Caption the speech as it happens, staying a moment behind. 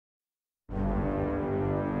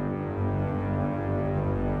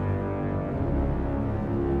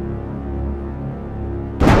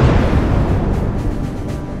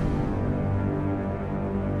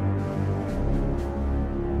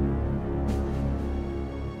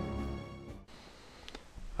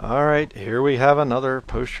Alright, here we have another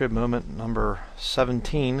post-trib moment, number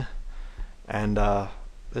 17. And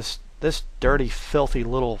this dirty, filthy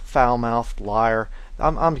little foul-mouthed liar.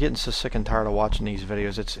 I'm getting so sick and tired of watching these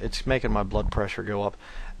videos. It's making my blood pressure go up.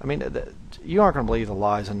 I mean, you aren't going to believe the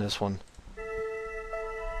lies in this one.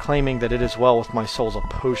 Claiming that It Is Well With My Soul's a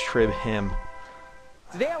post-trib hymn.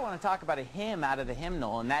 Today I want to talk about a hymn out of the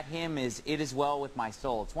hymnal, and that hymn is It Is Well With My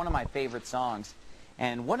Soul. It's one of my favorite songs.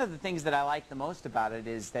 And one of the things that I like the most about it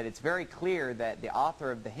is that it's very clear that the author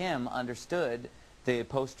of the hymn understood the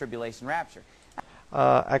post-tribulation rapture.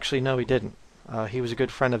 Actually, no, he didn't. He was a good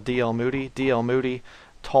friend of D.L. Moody. D.L. Moody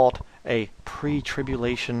taught a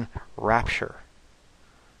pre-tribulation rapture.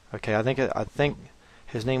 Okay, I think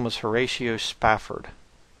his name was Horatio Spafford.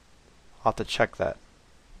 I'll have to check that.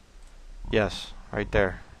 Yes, right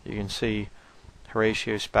there. You can see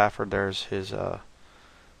Horatio Spafford. There's his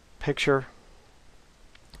picture.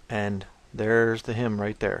 And there's the hymn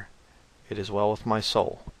right there. It Is Well With My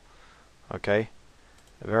Soul. Okay?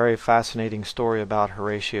 A very fascinating story about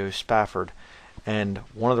Horatio Spafford. And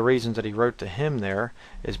one of the reasons that he wrote the hymn there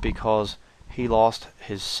is because he lost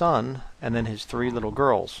his son and then his 3 little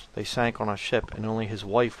girls. They sank on a ship and only his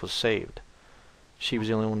wife was saved. She was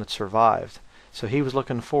the only one that survived. So he was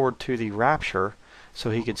looking forward to the rapture so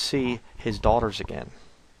he could see his daughters again.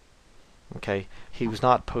 Okay, he was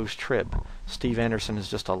not post-trib. Steve Anderson is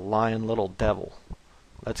just a lying little devil.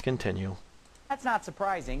 Let's continue. That's not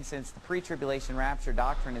surprising, since the pre-tribulation rapture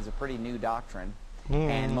doctrine is a pretty new doctrine.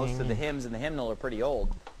 And most of the hymns in the hymnal are pretty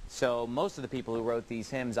old. So most of the people who wrote these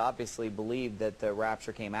hymns obviously believed that the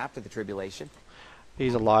rapture came after the tribulation.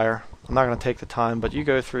 He's a liar. I'm not going to take the time, but you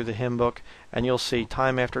go through the hymn book and you'll see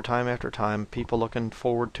time after time after time people looking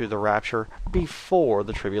forward to the rapture before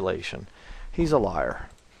the tribulation. He's a liar.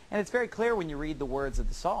 And it's very clear when you read the words of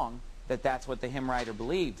the song that that's what the hymn writer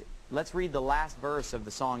believed. Let's read the last verse of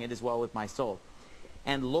the song, It Is Well With My Soul.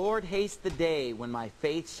 And Lord, haste the day when my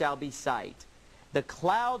faith shall be sight. The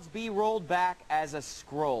clouds be rolled back as a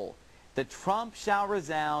scroll. The trump shall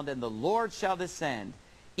resound and the Lord shall descend.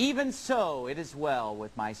 Even so it is well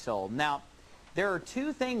with my soul. Now, there are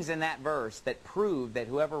 2 things in that verse that prove that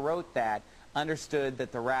whoever wrote that understood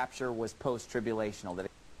that the rapture was post-tribulational. That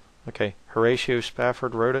Okay, Horatio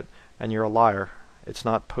Spafford wrote it, and you're a liar. It's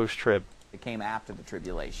not post-trib. it came after the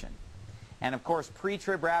tribulation. And of course,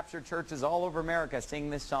 pre-trib rapture churches all over America sing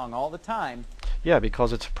this song all the time. Yeah,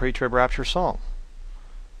 because it's a pre-trib rapture song.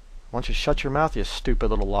 Why don't you shut your mouth, you stupid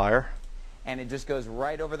little liar? And it just goes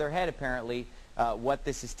right over their head, apparently, what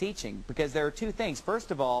this is teaching. Because there are 2 things. First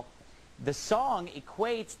of all, the song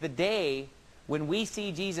equates the day when we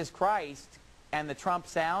see Jesus Christ and the trump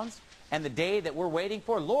sounds, and the day that we're waiting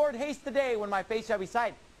for. Lord, haste the day when my face shall be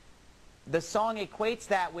sight. The song equates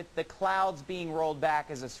that with the clouds being rolled back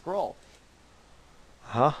as a scroll.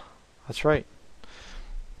 Huh? That's right.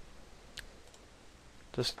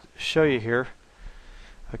 Just show you here.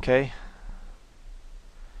 Okay.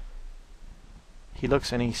 He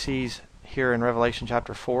looks and he sees here in Revelation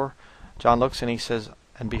chapter 4. John looks and he says,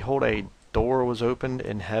 and behold, a door was opened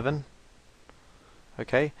in heaven.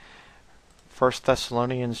 Okay. 1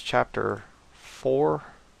 Thessalonians chapter 4.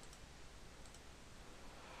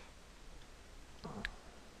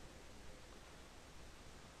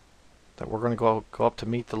 That we're going to go up to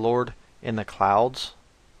meet the Lord in the clouds.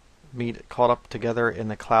 Caught up together in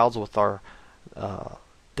the clouds with our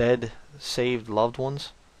dead, saved loved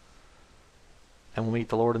ones. And we'll meet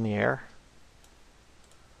the Lord in the air.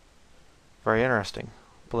 Very interesting.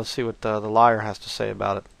 But let's see what the liar has to say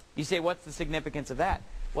about it. You say, what's the significance of that?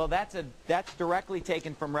 Well, that's directly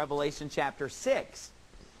taken from Revelation chapter 6.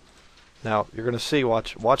 Now, you're going to see,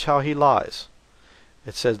 watch how he lies.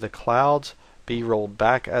 It says, the clouds be rolled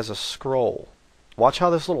back as a scroll. Watch how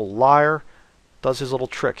this little liar does his little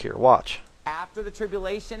trick here. Watch. After the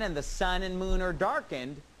tribulation and the sun and moon are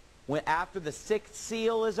darkened, after the 6th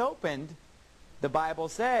seal is opened, the Bible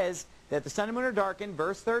says that the sun and moon are darkened,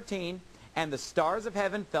 verse 13, and the stars of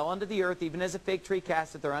heaven fell unto the earth, even as a fig tree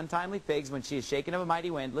casteth her untimely figs when she is shaken of a mighty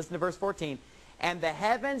wind. Listen to verse 14. And the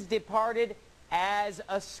heavens departed as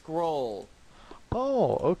a scroll.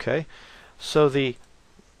 Oh, okay. So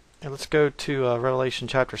let's go to Revelation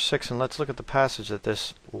chapter 6 and let's look at the passage that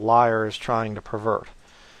this liar is trying to pervert.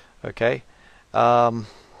 Okay. And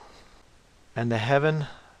the heaven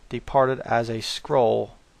departed as a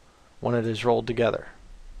scroll when it is rolled together.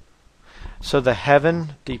 So the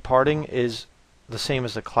heaven departing is the same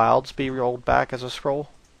as the clouds be rolled back as a scroll?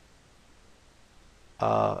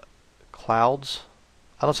 Clouds?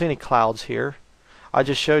 I don't see any clouds here. I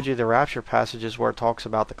just showed you the rapture passages where it talks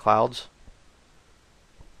about the clouds.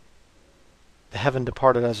 The heaven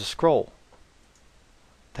departed as a scroll.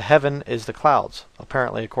 The The heaven is the clouds,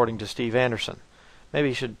 apparently according to Steve Anderson. Maybe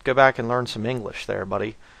you should go back and learn some English there,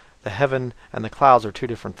 buddy. The heaven and the clouds are two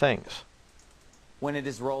different things. When it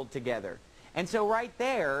is rolled together. And so right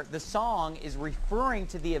there, the song is referring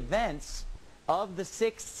to the events of the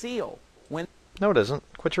sixth seal. When No, it isn't.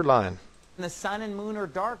 Quit your lying. the sun and moon are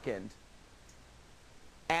darkened,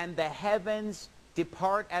 and the heavens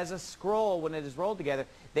depart as a scroll when it is rolled together.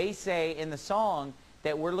 They say in the song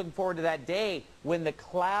that we're looking forward to that day when the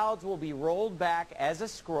clouds will be rolled back as a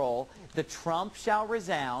scroll, the trump shall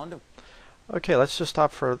resound. Okay, let's just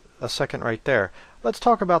stop for a second right there. Let's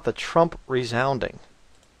talk about the trump resounding.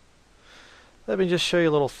 Let me just show you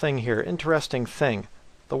a little thing here. Interesting thing.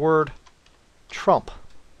 The word trump.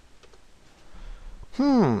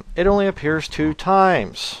 It only appears 2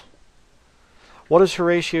 times. What is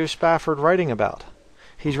Horatio Spafford writing about?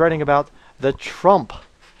 He's writing about the trump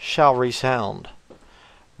shall resound.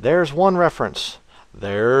 There's one reference.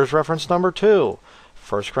 There's reference number 2.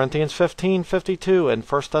 1 Corinthians 15:52 and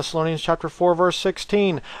 1 Thessalonians chapter 4 verse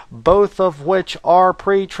 16, both of which are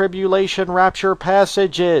pre-tribulation rapture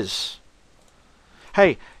passages.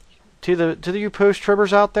 Hey, to the you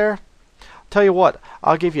post-tribbers out there, tell you what,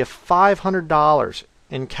 I'll give you $500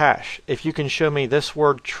 in cash if you can show me this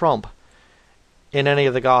word trump in any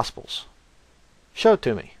of the Gospels. Show it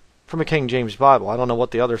to me from a King James Bible. I don't know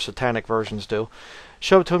what the other satanic versions do.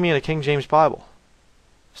 Show it to me in a King James Bible.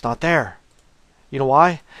 It's not there. You know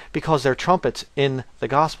why? Because they're trumpets in the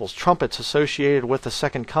Gospels. Trumpets associated with the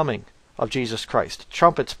second coming of Jesus Christ.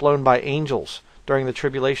 Trumpets blown by angels during the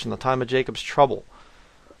tribulation, the time of Jacob's trouble.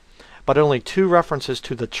 But only 2 references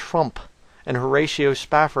to the trump. And Horatio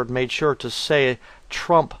Spafford made sure to say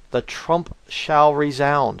trump. The trump shall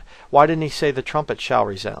resound. Why didn't he say the trumpet shall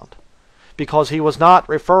resound? Because he was not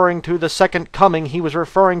referring to the second coming. He was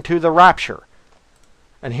referring to the rapture.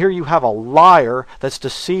 And here you have a liar that's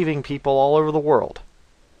deceiving people all over the world.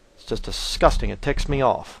 It's just disgusting. It ticks me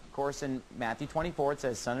off. Of course, in Matthew 24, it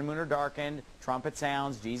says, sun and moon are darkened, trumpet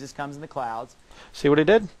sounds, Jesus comes in the clouds. See what he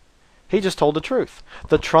did? He just told the truth.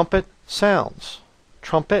 The trumpet sounds.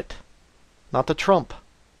 Trumpet, not the trump.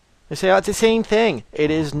 They say, oh, it's the same thing.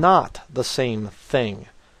 It is not the same thing.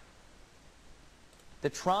 The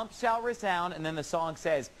trump shall resound, and then the song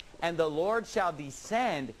says, and the Lord shall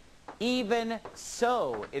descend, even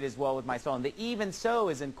so it is well with my soul. And the even so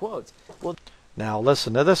is in quotes. Well, now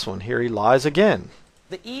listen to this one. Here he lies again.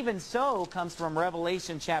 The even so comes from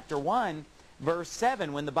Revelation chapter 1, verse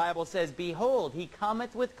 7, when the Bible says, behold, he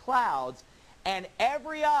cometh with clouds, and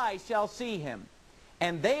every eye shall see him,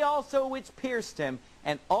 and they also which pierced him,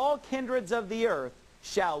 and all kindreds of the earth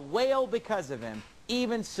shall wail because of him.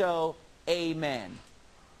 Even so, amen.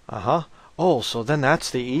 Oh, so then that's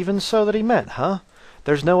the even so that he meant, huh?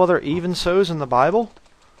 There's no other even so's in the Bible?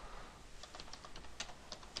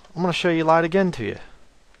 I'm going to show you lied again to you.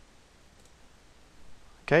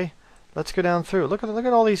 Okay? Let's go down through. Look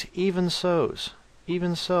at all these even so's.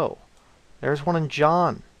 Even so. There's one in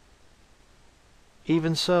John.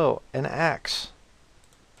 Even so in Acts.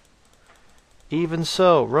 Even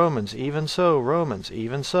so, Romans. Even so, Romans.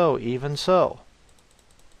 Even so, even so.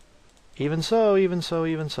 Even so, even so,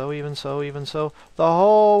 even so, even so, even so. The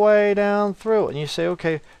whole way down through. And you say,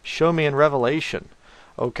 okay, show me in Revelation.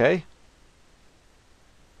 Okay.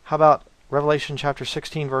 How about Revelation chapter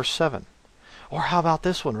 16, verse 7? Or how about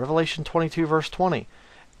this one, Revelation 22, verse 20?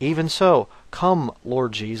 Even so, come,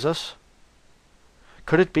 Lord Jesus.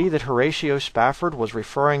 Could it be that Horatio Spafford was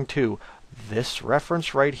referring to this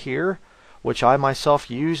reference right here, which I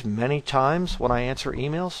myself use many times when I answer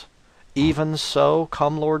emails? Even so,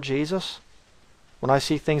 come, Lord Jesus. When I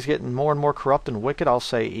see things getting more and more corrupt and wicked, I'll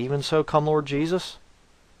say, even so, come, Lord Jesus.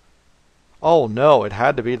 Oh no, it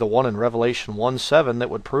had to be the one in Revelation 1:7 that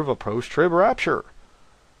would prove a post-trib rapture.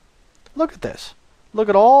 Look at this. Look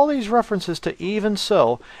at all these references to even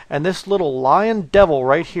so, and this little lying devil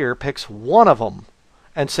right here picks one of them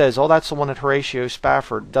and says, oh, that's the one that Horatio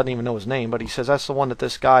Spafford, doesn't even know his name, but he says that's the one that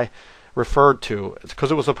this guy referred to. It's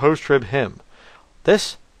because it was a post-trib hymn.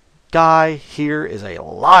 This guy here is a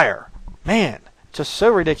liar. Man, just so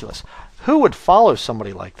ridiculous. Who would follow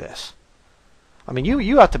somebody like this? I mean,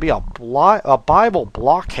 you have to be a Bible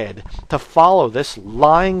blockhead to follow this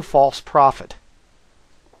lying false prophet.